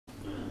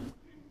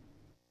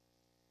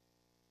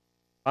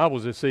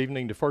Bibles this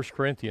evening to 1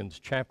 Corinthians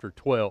chapter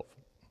 12.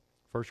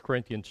 1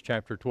 Corinthians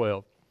chapter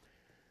 12.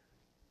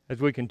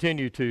 As we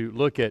continue to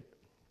look at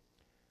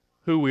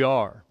who we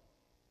are,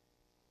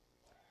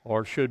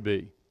 or should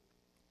be.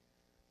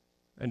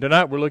 And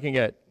tonight we're looking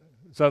at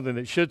something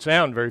that should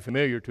sound very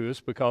familiar to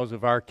us because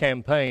of our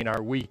campaign,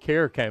 our We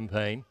Care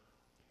campaign.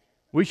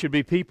 We should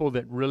be people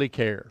that really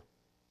care.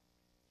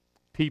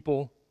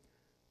 People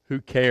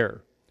who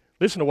care.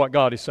 Listen to what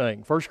God is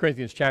saying. 1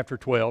 Corinthians chapter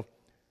 12.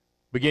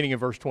 Beginning in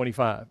verse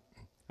 25.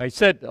 Now, he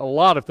said a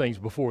lot of things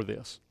before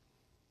this.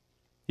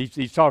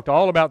 He's talked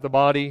all about the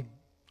body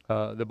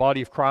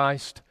of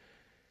Christ.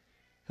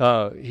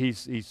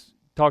 He's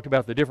talked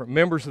about the different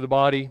members of the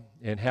body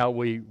and how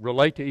we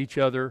relate to each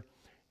other,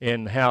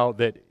 and how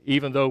that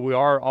even though we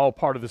are all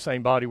part of the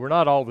same body, we're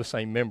not all the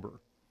same member.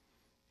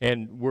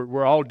 And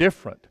we're all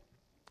different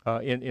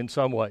in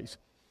some ways.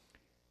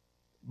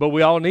 But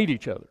we all need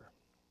each other.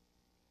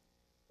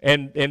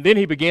 And then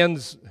he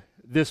begins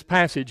this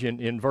passage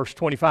in verse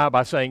 25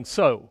 by saying,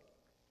 so,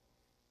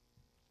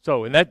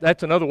 and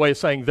that's another way of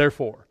saying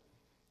therefore.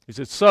 He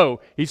said, so.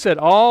 He said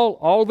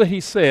all that he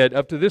said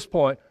up to this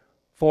point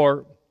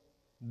for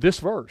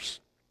this verse.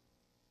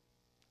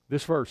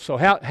 This verse. So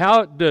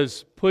how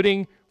does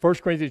putting 1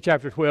 Corinthians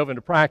chapter 12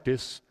 into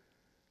practice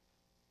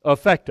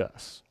affect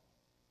us?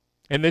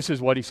 And this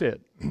is what he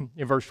said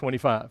in verse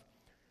 25.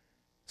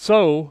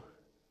 So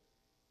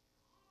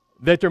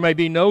that there may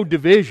be no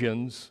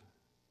divisions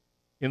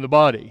in the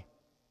body.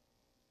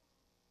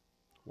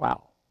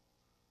 Wow.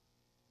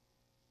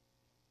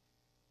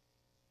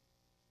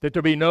 That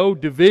there be no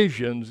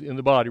divisions in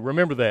the body.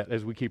 Remember that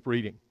as we keep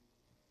reading.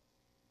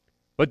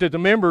 But that the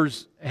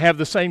members have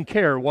the same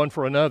care one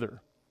for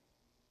another.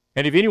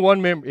 And if any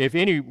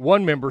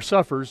one member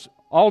suffers,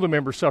 all the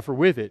members suffer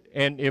with it.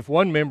 And if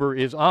one member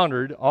is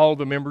honored, all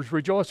the members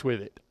rejoice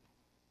with it.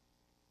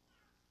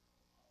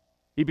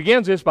 He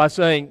begins this by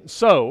saying,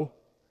 so,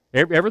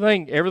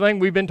 everything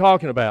we've been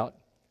talking about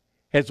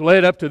has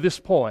led up to this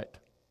point.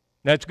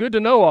 Now, it's good to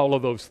know all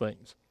of those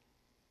things.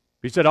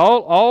 He said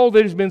all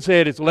that has been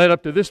said has led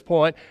up to this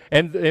point,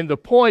 and the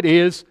point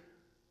is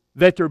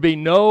that there be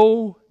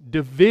no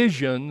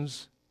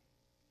divisions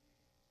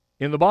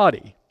in the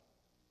body.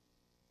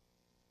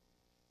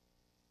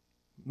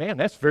 Man,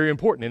 that's very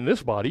important in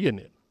this body, isn't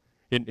it?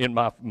 In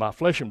my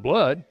flesh and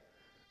blood.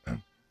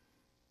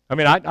 I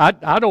mean,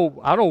 I don't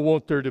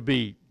want there to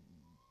be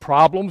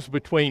problems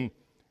between.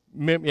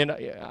 And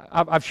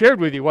I've shared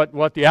with you what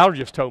the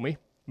allergist told me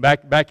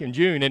back in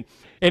June, and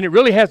it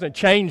really hasn't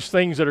changed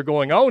things that are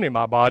going on in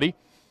my body.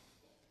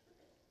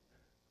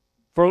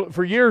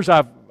 For years,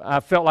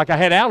 I've felt like I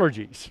had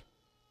allergies.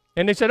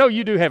 And they said, oh,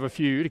 you do have a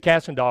few, to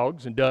cats and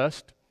dogs and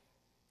dust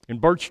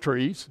and birch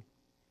trees.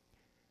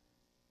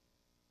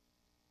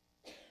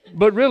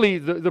 But really,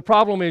 the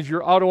problem is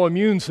your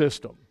autoimmune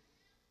system.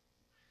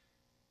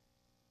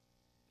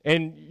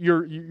 And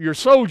your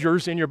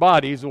soldiers in your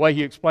body is the way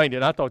he explained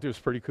it. I thought this was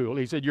pretty cool.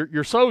 He said,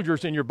 your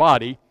soldiers in your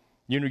body,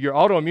 your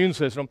autoimmune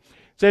system,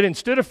 said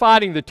instead of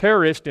fighting the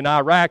terrorists in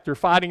Iraq, they're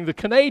fighting the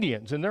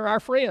Canadians, and they're our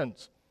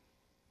friends.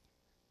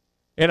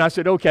 And I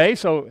said, okay,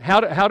 so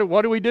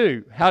what do we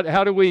do?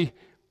 How do we,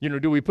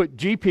 do we put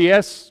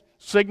GPS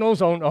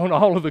signals on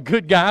all of the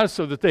good guys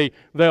so that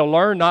they'll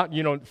learn not,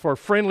 for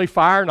friendly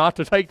fire not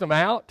to take them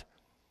out?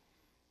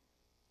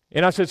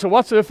 And I said, so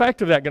what's the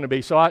effect of that going to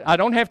be? So I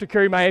don't have to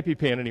carry my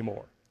EpiPen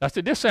anymore. I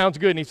said, this sounds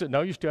good. And he said,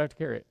 no, you still have to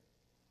carry it.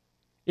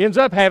 Ends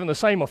up having the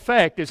same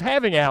effect as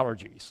having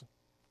allergies.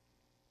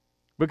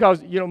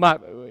 Because,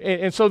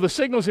 and so the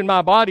signals in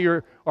my body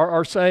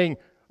are saying,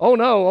 oh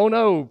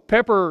no,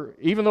 pepper,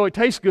 even though it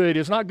tastes good,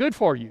 is not good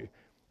for you.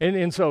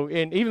 And so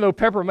even though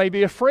pepper may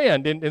be a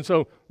friend, and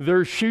so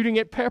they're shooting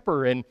at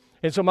pepper. And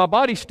so my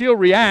body still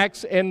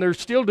reacts, and there's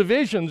still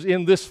divisions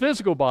in this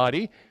physical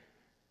body.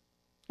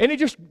 And it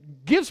just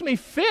gives me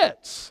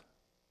fits.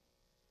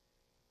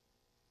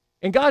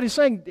 And God is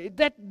saying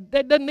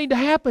that doesn't need to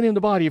happen in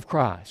the body of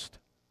Christ.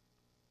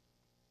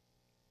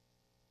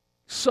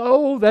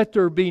 So that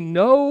there be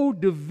no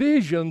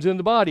divisions in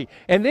the body.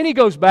 And then he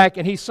goes back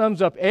and he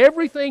sums up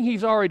everything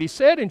he's already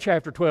said in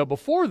chapter 12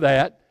 before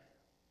that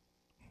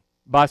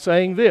by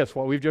saying this,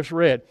 what we've just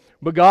read.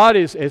 But God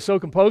is so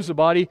composed the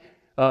body,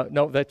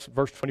 no, that's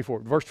verse 24,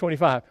 verse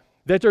 25,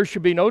 that there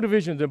should be no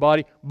divisions in the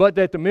body, but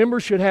that the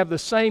members should have the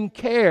same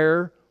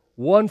care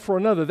one for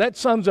another. That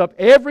sums up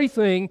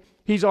everything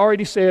he's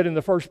already said in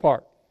the first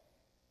part.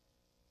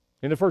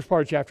 In the first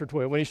part of chapter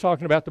 12, when he's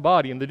talking about the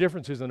body and the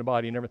differences in the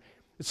body and everything.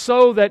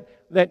 So that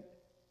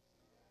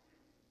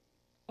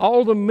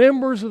all the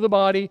members of the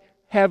body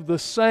have the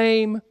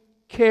same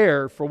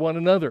care for one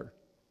another.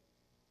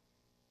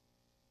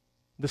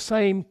 The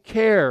same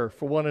care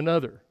for one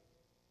another.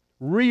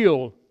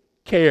 Real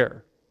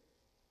care.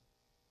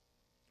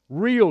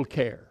 Real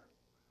care.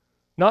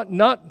 Not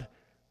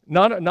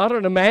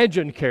an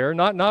imagined care,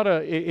 not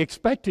an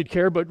expected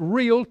care, but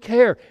real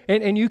care.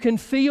 And you can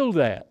feel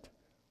that.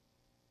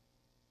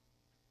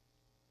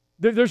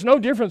 There's no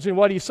difference in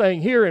what he's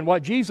saying here and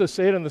what Jesus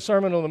said in the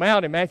Sermon on the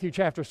Mount in Matthew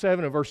chapter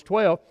 7 and verse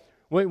 12,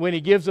 when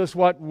He gives us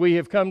what we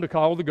have come to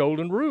call the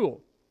golden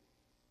rule.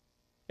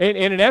 And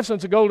in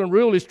essence, the golden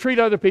rule is treat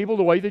other people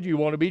the way that you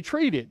want to be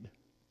treated.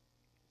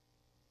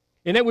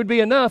 And it would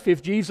be enough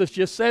if Jesus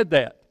just said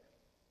that.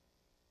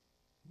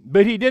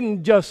 But He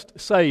didn't just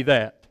say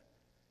that.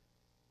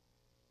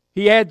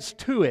 He adds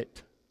to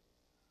it.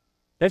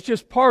 That's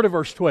just part of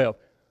verse 12.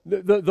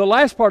 The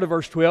last part of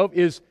verse 12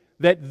 is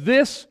that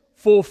this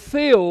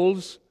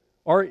fulfills,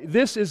 or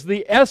this is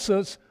the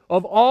essence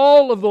of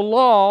all of the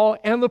law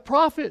and the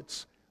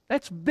prophets.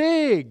 That's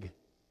big.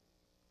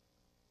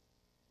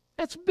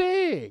 That's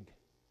big.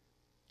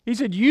 He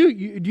said, do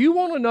you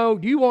want to know,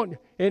 do you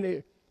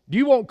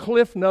want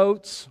Cliff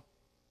Notes?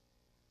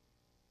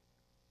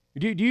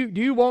 Do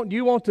you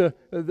want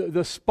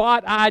the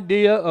spot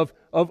idea of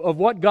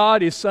what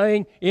God is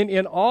saying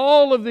in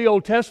all of the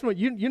Old Testament?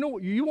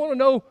 You want to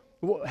know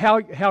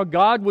how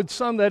God would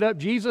sum that up?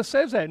 Jesus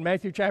says that in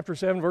Matthew chapter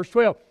 7, verse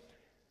 12.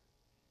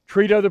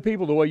 Treat other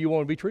people the way you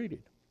want to be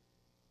treated.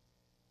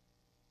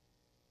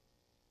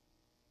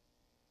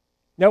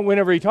 Now,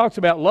 whenever He talks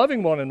about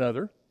loving one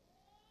another,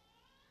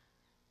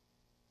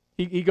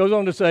 He goes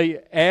on to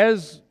say,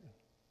 as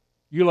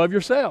you love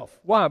yourself.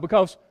 Why?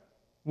 Because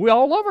we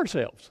all love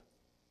ourselves.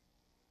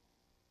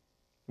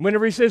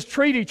 Whenever He says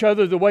treat each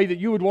other the way that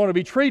you would want to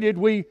be treated,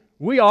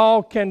 we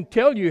all can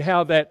tell you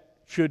how that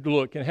should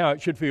look and how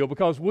it should feel,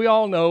 because we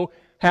all know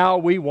how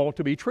we want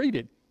to be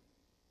treated.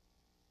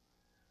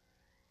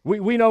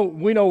 We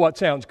know what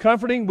sounds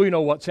comforting. We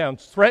know what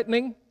sounds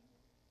threatening.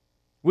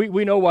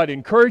 We know what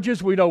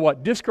encourages. We know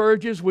what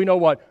discourages. We know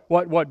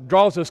what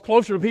draws us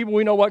closer to people.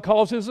 We know what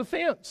causes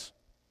offense.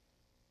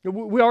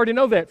 We already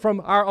know that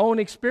from our own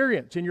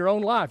experience in your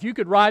own life. You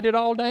could write it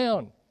all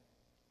down.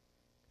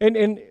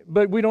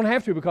 But we don't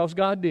have to, because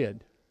God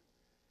did.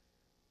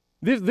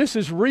 This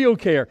is real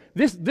care.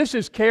 This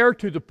is care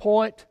to the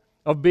point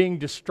of being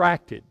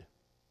distracted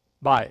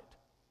by it.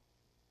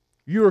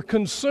 You are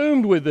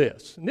consumed with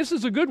this. And this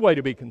is a good way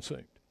to be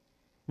consumed.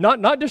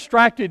 Not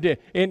distracted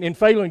in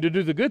failing to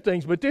do the good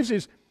things, but this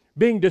is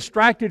being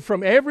distracted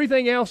from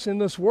everything else in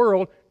this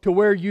world to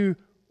where you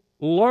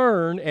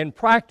learn and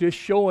practice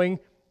showing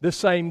the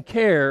same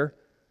care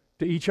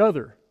to each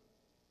other.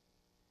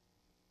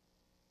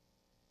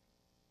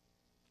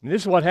 And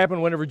this is what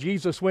happened whenever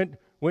Jesus went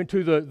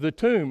to the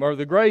tomb or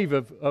the grave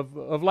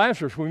of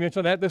Lazarus. We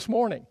mentioned that this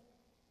morning.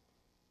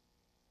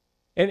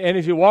 And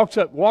as He walks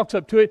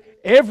up to it,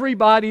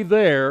 everybody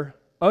there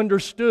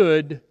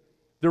understood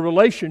the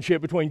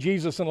relationship between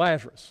Jesus and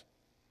Lazarus.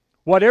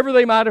 Whatever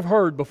they might have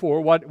heard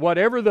before,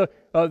 whatever the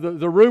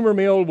rumor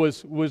mill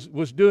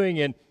was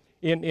doing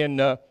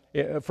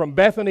from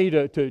Bethany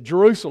to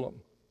Jerusalem,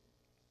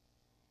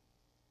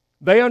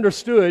 they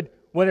understood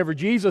whenever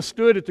Jesus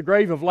stood at the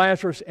grave of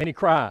Lazarus and He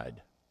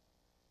cried.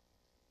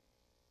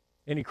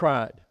 And He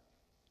cried.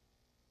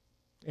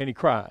 And He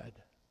cried.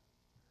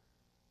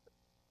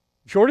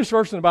 Shortest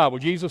verse in the Bible,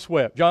 Jesus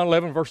wept. John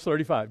 11, verse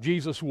 35,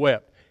 Jesus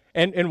wept.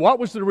 And what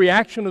was the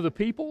reaction of the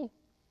people?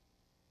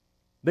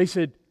 They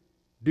said,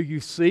 do you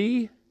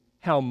see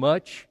how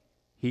much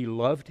He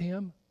loved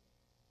him?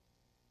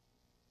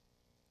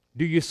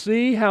 Do you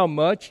see how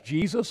much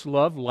Jesus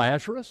loved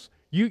Lazarus?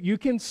 You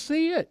can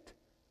see it.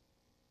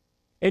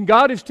 And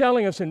God is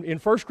telling us in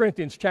 1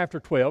 Corinthians chapter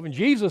 12, and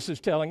Jesus is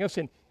telling us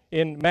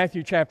in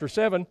Matthew chapter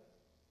 7,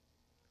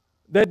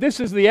 that this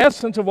is the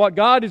essence of what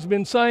God has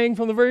been saying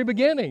from the very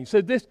beginning. He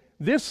said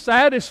this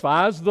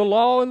satisfies the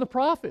law and the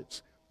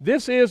prophets.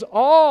 This is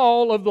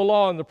all of the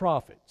law and the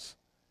prophets.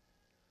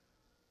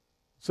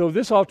 So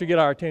this ought to get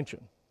our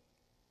attention.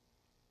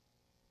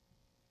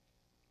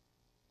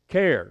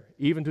 Care,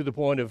 even to the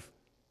point of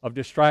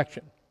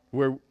distraction.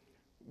 We're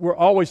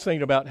always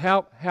thinking about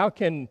how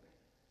can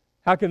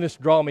this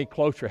draw me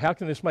closer? How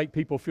can this make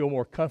people feel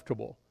more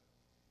comfortable?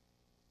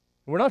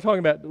 We're not talking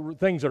about the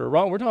things that are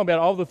wrong. We're talking about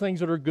all the things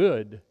that are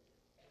good.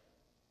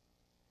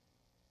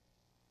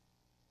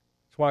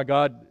 That's why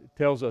God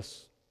tells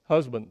us,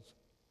 husbands,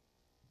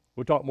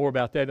 we'll talk more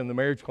about that in the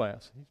marriage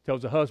class. He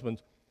tells the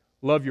husbands,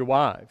 love your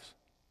wives.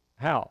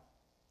 How?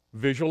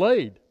 Visual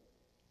aid.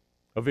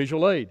 A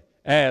visual aid.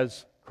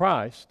 As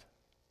Christ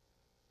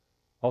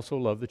also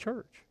loved the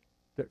church.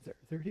 There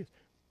it is.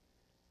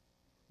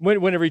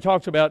 Whenever He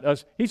talks about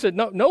us, He said,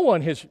 no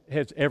one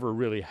has ever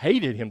really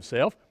hated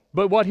himself,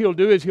 but what he'll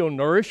do is he'll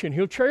nourish and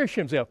he'll cherish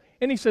himself.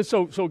 And He says,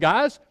 so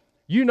guys,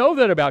 you know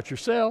that about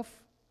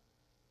yourself.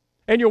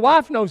 And your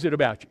wife knows it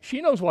about you. She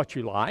knows what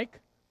you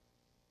like.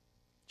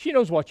 She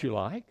knows what you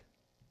like.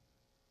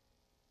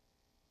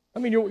 I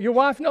mean, your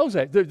wife knows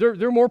that.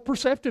 They're more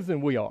perceptive than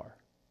we are.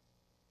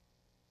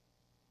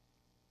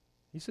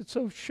 He said,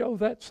 so show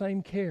that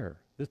same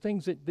care. The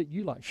things that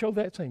you like, show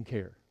that same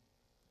care.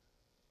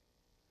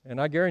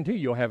 And I guarantee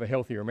you'll have a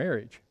healthier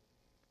marriage.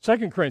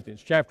 2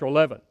 Corinthians chapter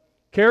 11.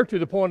 Care to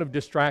the point of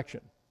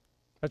distraction.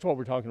 That's what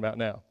we're talking about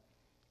now.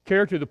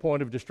 Care to the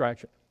point of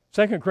distraction.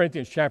 2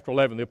 Corinthians chapter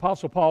 11. The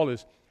Apostle Paul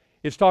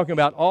is talking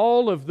about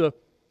all of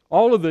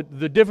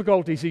the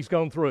difficulties he's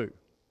gone through.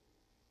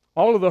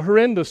 All of the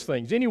horrendous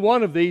things. Any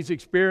one of these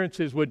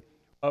experiences would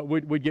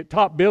get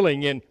top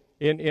billing in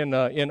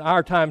in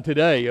our time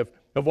today of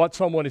what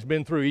someone has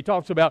been through. He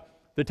talks about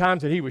the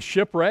times that he was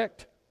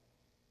shipwrecked.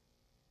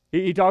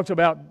 He talks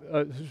about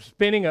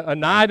spending a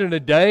night and a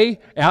day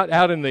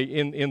out in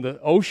the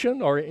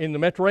ocean or in the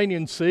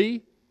Mediterranean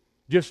Sea,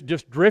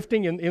 just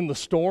drifting in the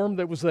storm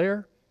that was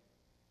there.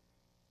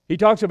 He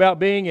talks about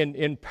being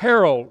in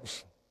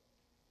perils.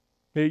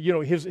 You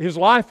know, his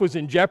life was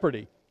in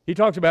jeopardy. He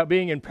talks about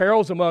being in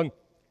perils among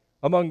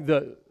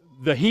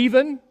the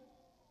heathen,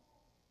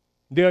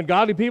 the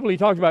ungodly people. He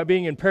talks about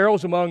being in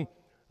perils among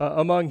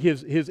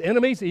his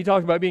enemies. He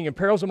talks about being in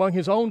perils among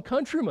his own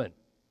countrymen.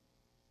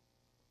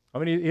 I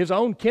mean, his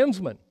own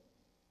kinsmen.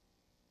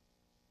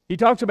 He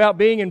talks about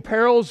being in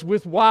perils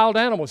with wild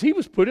animals. He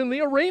was put in the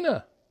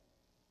arena.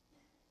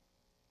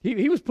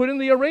 He was put in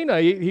the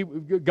arena.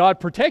 God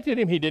protected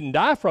him. He didn't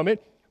die from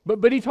it.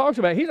 But he talks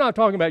about, he's not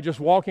talking about just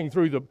walking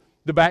through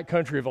the back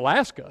country of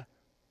Alaska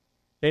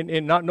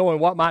and not knowing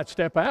what might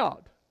step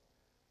out.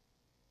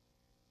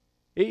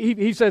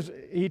 He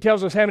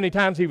tells us how many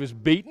times he was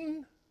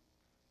beaten.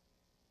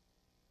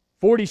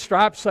 40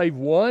 stripes save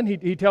one.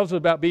 He tells us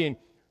about being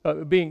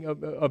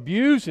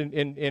abused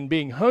and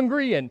being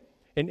hungry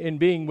and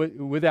being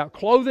without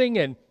clothing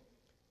and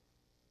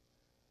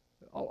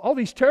all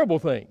these terrible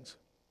things.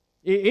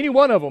 Any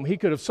one of them, he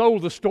could have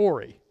sold the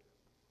story.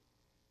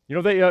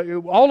 You know,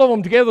 all of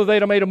them together,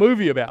 they'd have made a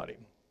movie about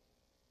him.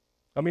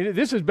 I mean,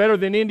 this is better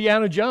than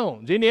Indiana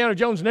Jones. Indiana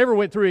Jones never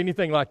went through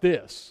anything like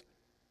this.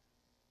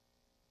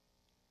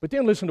 But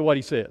then listen to what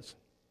he says.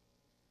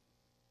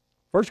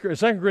 2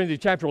 Corinthians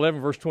chapter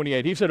 11, verse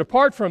 28. He said,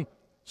 apart from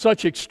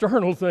such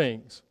external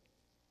things.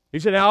 He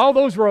said, now all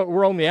those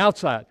were on the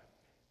outside.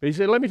 But he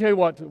said, let me tell you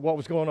what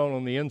was going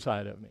on the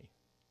inside of me.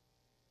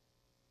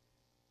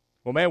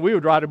 Well, man, we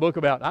would write a book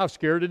about, I was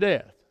scared to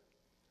death.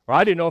 Or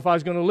I didn't know if I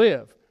was going to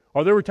live.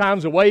 Or there were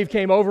times a wave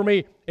came over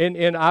me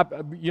and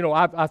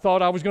I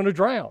thought I was going to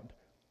drown.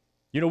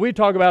 You know, we'd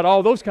talk about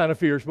all those kind of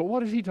fears, but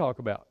what does he talk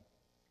about?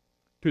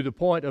 To the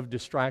point of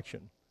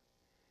distraction.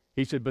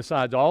 He said,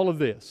 besides all of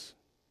this,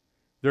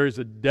 there is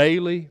a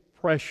daily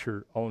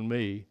pressure on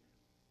me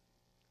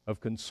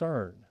of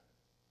concern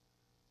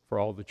for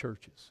all the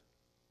churches.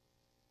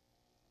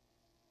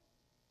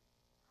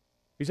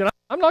 He said,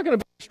 I'm not going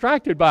to be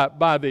distracted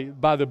by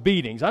the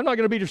beatings. I'm not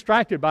going to be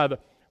distracted by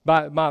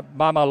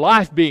my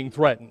life being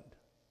threatened.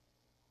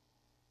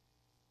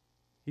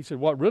 He said,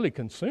 what really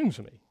consumes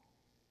me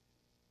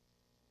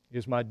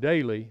is my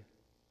daily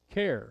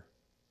care,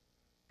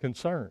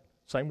 concern,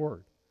 same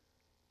word,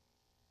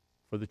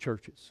 for the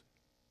churches.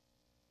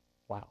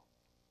 Wow.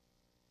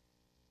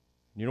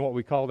 You know what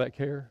we call that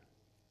care?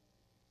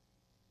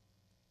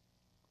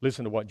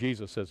 Listen to what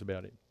Jesus says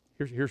about it.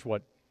 Here's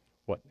what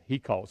he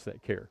calls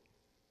that care.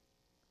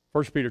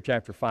 1 Peter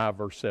chapter 5,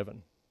 verse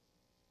 7.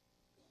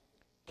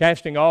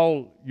 Casting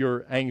all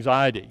your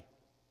anxiety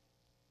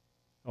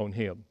on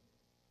him.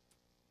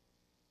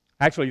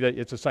 Actually,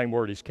 it's the same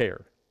word as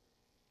care.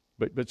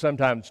 But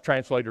sometimes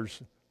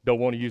translators don't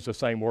want to use the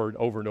same word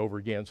over and over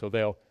again, so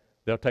they'll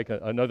take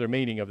another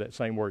meaning of that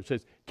same word. It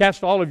says,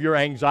 cast all of your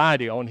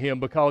anxiety on him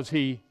because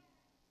he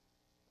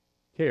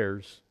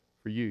cares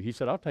for you. He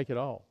said, I'll take it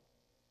all.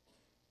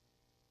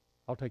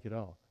 I'll take it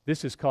all.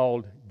 This is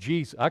called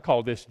Jesus. I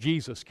call this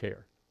Jesus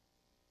care.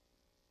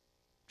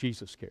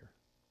 Jesus care.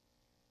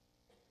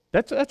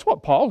 That's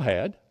what Paul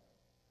had.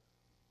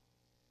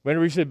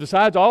 When he said,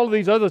 besides all of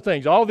these other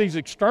things, all these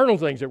external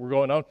things that were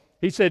going on,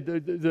 he said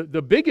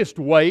the biggest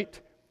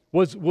weight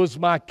was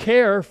my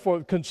care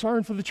for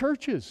concern for the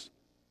churches.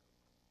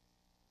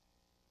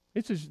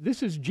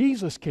 This is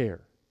Jesus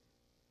care.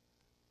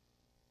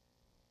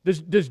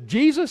 Does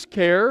Jesus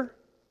care?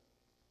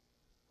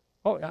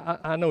 Oh,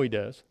 I know he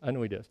does. I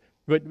know he does.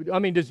 But I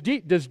mean, does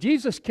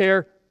Jesus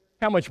care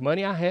how much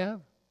money I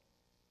have?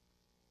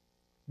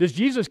 Does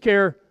Jesus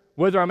care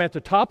whether I'm at the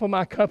top of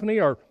my company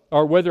or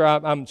whether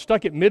I'm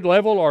stuck at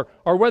mid-level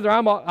or whether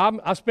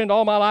I spend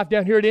all my life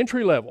down here at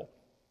entry level?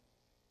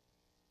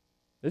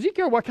 Does he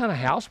care what kind of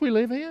house we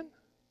live in?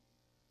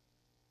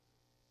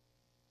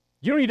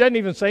 You know, he doesn't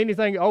even say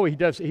anything. Oh, he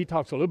does. He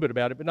talks a little bit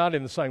about it, but not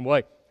in the same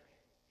way.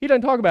 He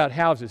doesn't talk about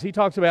houses. He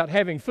talks about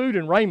having food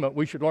and raiment.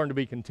 We should learn to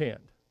be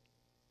content.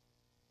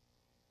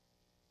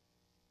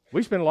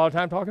 We spend a lot of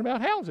time talking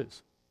about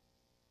houses.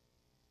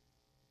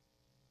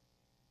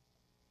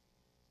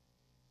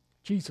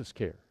 Jesus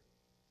care.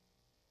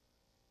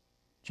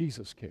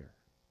 Jesus care.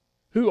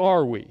 Who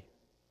are we?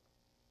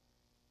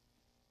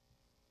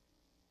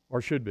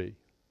 Or should be?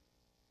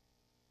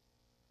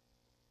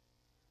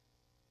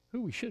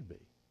 Who we should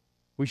be.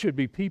 We should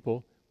be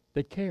people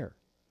that care.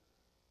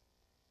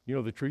 You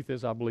know, the truth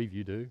is, I believe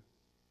you do.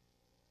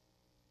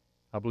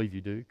 I believe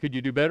you do. Could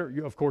you do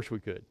better? Of course we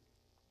could.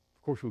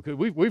 Of course we could.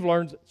 We've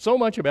learned so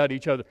much about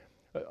each other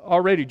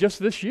already just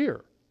this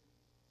year.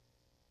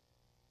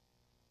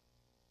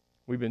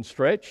 We've been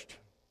stretched.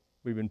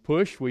 We've been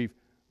pushed.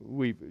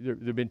 There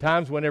have been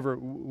times whenever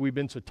we've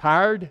been so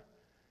tired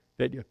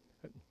that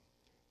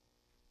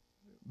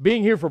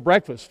being here for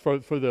breakfast for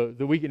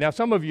the weekend. Now,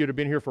 some of you would have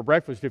been here for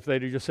breakfast if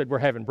they'd have just said, we're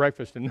having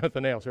breakfast and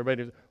nothing else.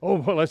 Everybody said, oh,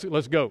 well,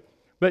 let's go.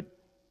 But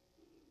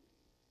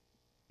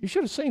you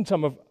should have seen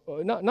some of,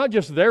 not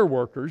just their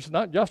workers,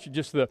 not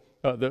just the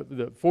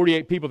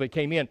 48 people that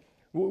came in.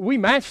 We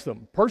matched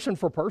them, person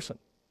for person.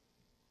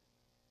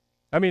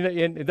 I mean,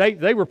 and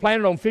they were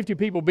planning on 50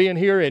 people being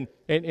here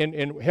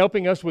and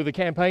helping us with the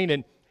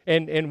campaign,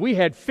 and we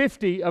had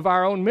 50 of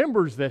our own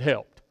members that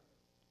helped.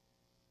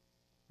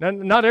 Now,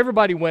 not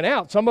everybody went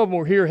out. Some of them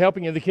were here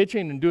helping in the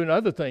kitchen and doing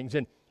other things,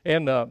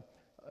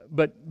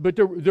 but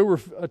there were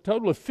a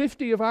total of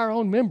 50 of our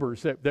own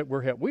members that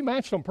were helped. We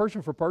matched them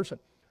person for person.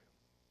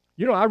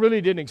 You know, I really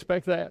didn't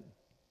expect that.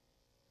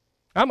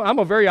 I'm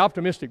a very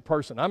optimistic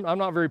person. I'm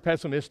not very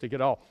pessimistic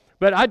at all.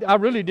 But I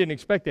really didn't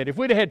expect that. If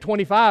we'd have had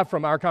 25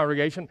 from our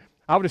congregation,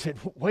 I would have said,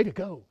 way to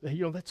go.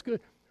 You know, that's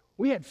good.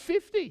 We had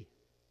 50.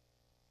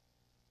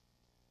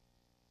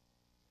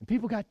 And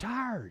people got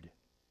tired.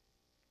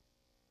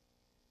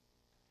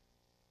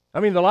 I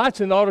mean, the lights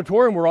in the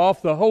auditorium were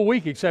off the whole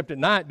week except at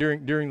night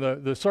during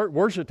the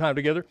worship time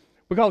together,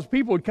 because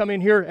people would come in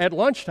here at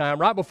lunchtime,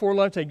 right before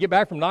lunch. They'd get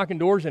back from knocking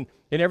doors and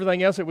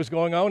everything else that was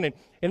going on,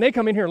 and they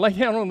come in here and lay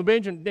down on the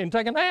bench and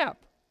take a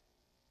nap.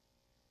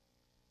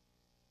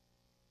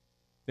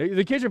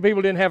 The kitchen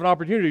people didn't have an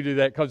opportunity to do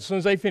that, because as soon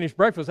as they finished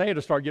breakfast, they had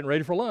to start getting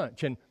ready for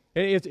lunch. And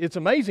it's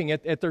amazing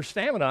at their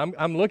stamina.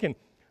 I'm looking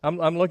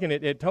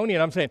at Tony,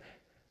 and I'm saying,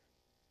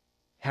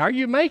 how are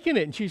you making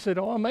it? And she said,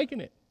 oh, I'm making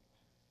it.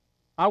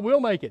 I will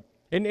make it.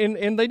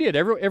 And they did.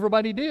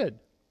 Everybody did.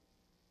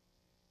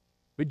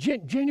 But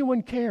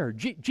genuine care,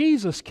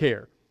 Jesus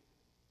care.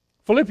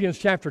 Philippians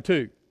chapter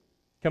 2,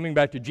 coming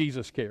back to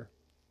Jesus care.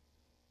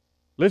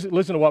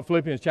 Listen to what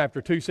Philippians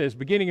chapter 2 says,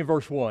 beginning in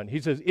verse 1. He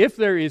says, if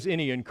there is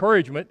any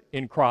encouragement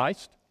in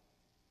Christ,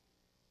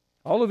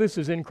 all of this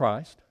is in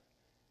Christ.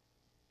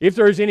 If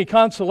there is any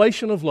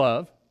consolation of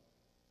love,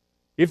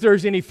 if there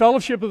is any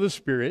fellowship of the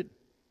Spirit,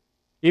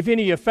 if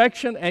any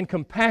affection and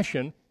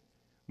compassion,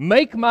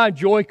 make my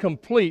joy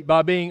complete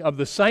by being of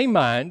the same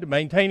mind,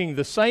 maintaining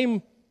the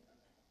same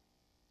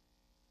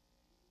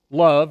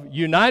love,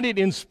 united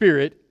in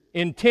spirit,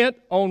 intent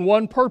on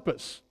one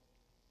purpose.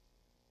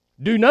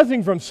 Do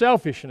nothing from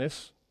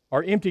selfishness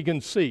or empty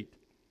conceit,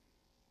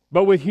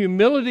 but with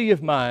humility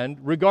of mind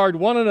regard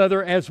one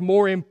another as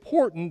more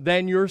important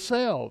than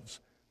yourselves.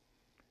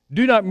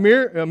 Do not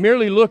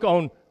merely look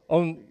on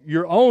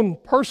your own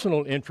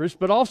personal interest,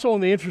 but also on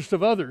the interest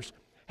of others.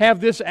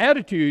 Have this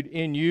attitude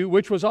in you,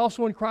 which was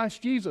also in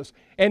Christ Jesus.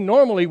 And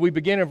normally we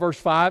begin in verse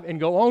 5 and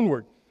go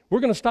onward.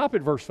 We're going to stop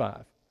at verse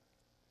 5.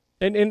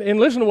 And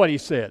listen to what he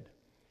said.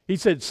 He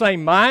said,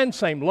 same mind,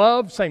 same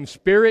love, same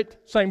spirit,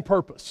 same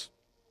purpose.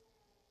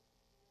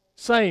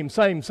 Same.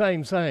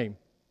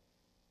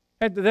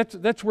 And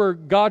that's where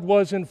God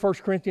was in 1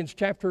 Corinthians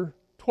chapter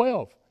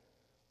 12.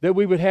 That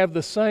we would have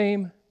the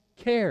same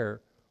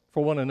care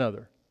for one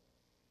another.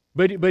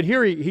 But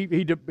here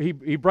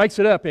he breaks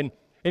it up and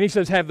he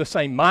says, have the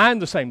same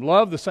mind, the same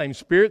love, the same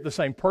spirit, the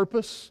same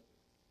purpose.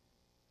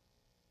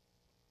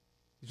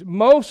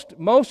 Most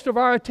of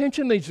our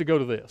attention needs to go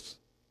to this.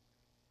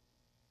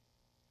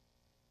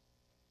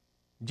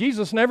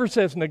 Jesus never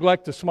says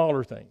neglect the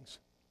smaller things.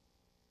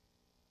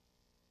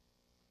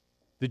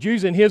 The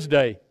Jews in his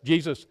day,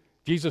 Jesus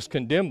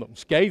condemned them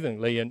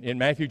scathingly in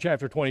Matthew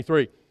chapter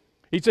 23.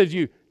 He says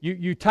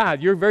you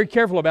tithe. You're very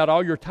careful about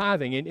all your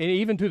tithing, and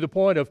even to the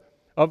point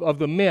of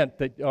the mint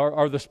that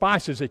are the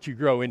spices that you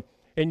grow.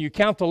 And you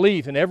count the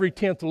leaf, and every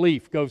 10th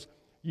leaf goes,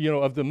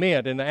 of the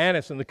mint and the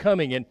anise and the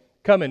cumin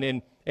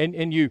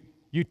and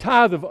you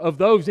tithe of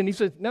those. And he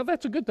said, now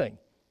that's a good thing.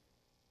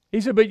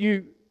 He said, but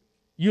you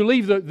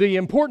leave the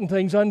important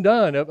things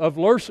undone of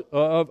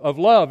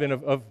love and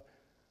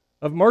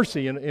of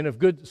mercy and of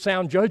good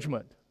sound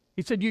judgment.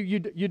 He said,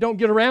 you don't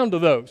get around to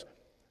those.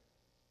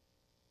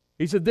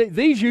 He said,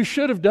 these you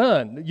should have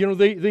done.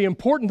 The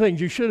important things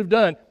you should have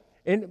done.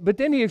 But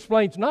then he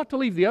explains not to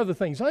leave the other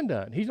things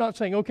undone. He's not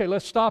saying, okay,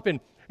 let's stop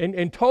and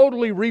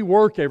totally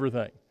rework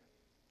everything.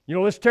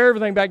 Let's tear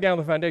everything back down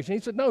to the foundation. He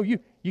said, no, you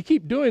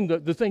keep doing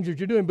the things that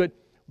you're doing,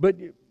 but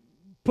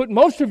put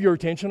most of your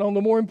attention on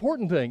the more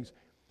important things.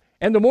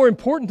 And the more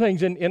important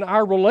things in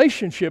our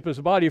relationship as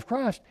a body of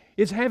Christ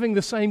is having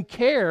the same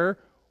care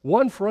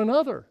one for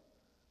another.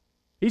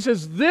 He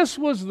says, this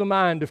was the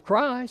mind of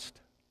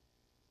Christ.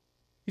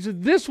 He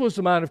said, this was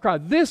the mind of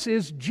Christ. This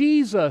is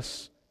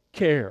Jesus'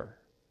 care.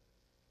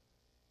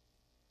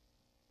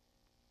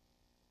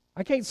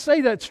 I can't say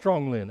that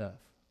strongly enough.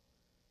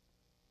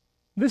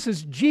 This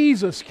is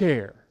Jesus'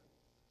 care.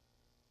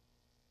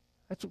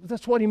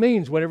 That's what he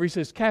means whenever he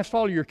says, cast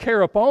all your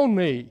care upon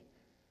me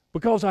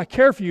because I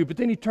care for you. But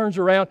then he turns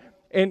around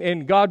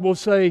and God will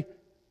say,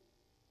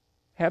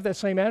 have that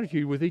same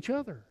attitude with each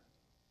other.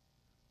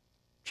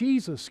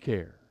 Jesus'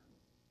 care.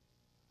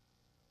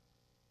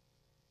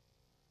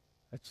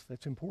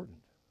 That's important.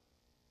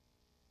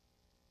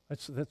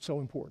 That's so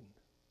important.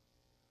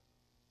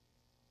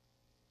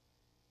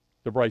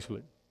 The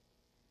bracelet.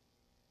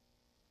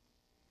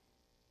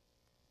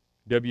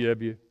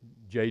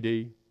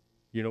 WWJD,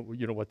 You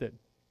know what that,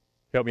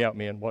 help me out,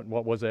 men.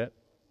 What was that?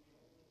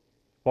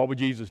 What would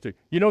Jesus do?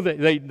 You know,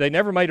 they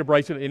never made a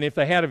bracelet, and if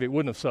they had, it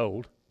wouldn't have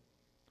sold.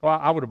 Well,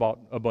 I would have bought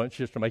a bunch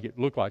just to make it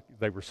look like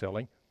they were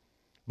selling.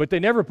 But they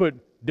never put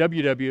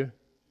WWMD.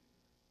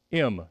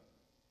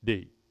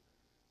 They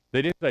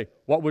didn't say,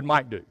 what would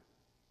Mike do?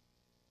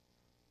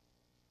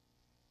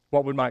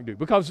 What would Mike do?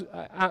 Because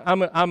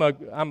I'm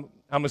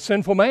a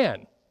sinful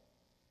man.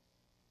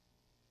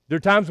 There are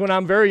times when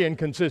I'm very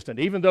inconsistent,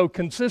 even though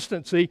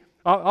consistency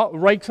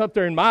ranks up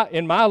there in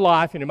my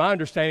life and in my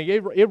understanding.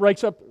 It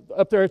ranks up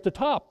there at the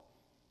top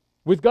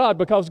with God,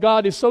 because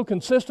God is so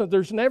consistent.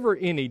 There's never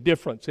any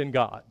difference in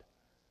God.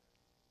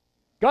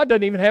 God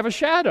doesn't even have a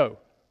shadow.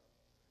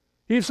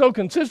 He's so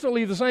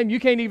consistently the same. You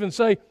can't even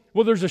say,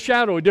 well, there's a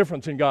shadow of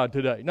difference in God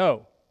today.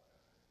 No.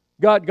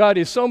 God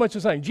is so much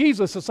the same.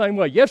 Jesus the same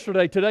way.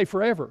 Yesterday, today,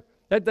 forever.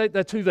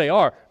 That's who they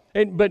are.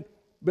 But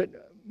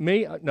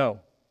me, no.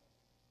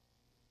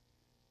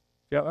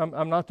 Yeah,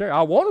 I'm not there.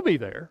 I want to be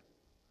there.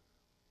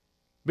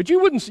 But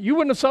you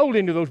wouldn't have sold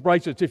into those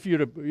bracelets if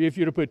you'd have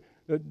put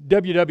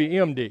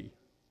WWMD,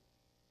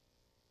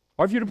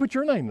 or if you'd have put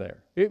your name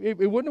there.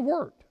 It wouldn't have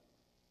worked.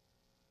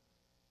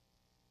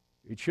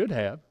 It should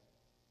have.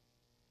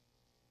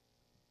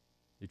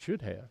 It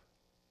should have.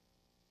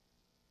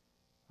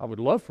 I would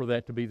love for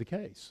that to be the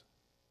case.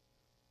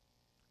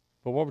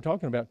 But what we're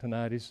talking about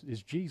tonight is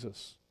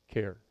Jesus'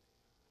 care.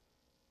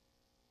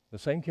 The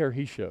same care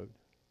He showed,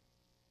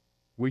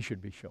 we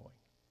should be showing.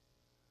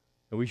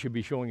 And we should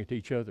be showing it to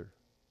each other.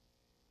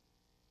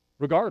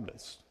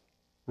 Regardless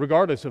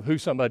of who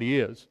somebody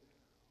is,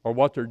 or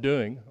what they're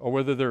doing, or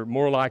whether they're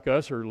more like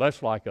us or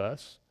less like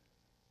us,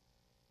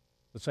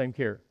 the same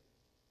care.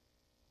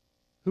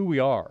 Who we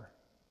are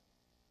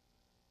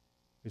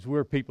is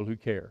we're people who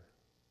care.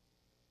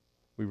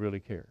 We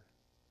really care.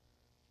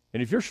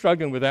 And if you're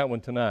struggling with that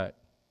one tonight,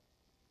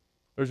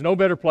 there's no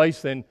better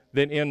place than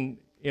in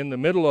the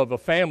middle of a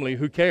family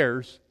who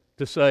cares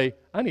to say,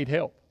 I need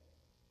help.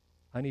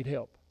 I need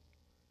help.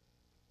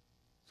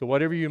 So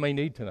whatever you may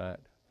need tonight,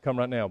 come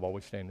right now while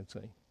we stand and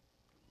sing.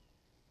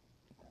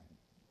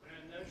 When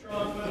the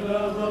trumpet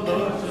of the Lord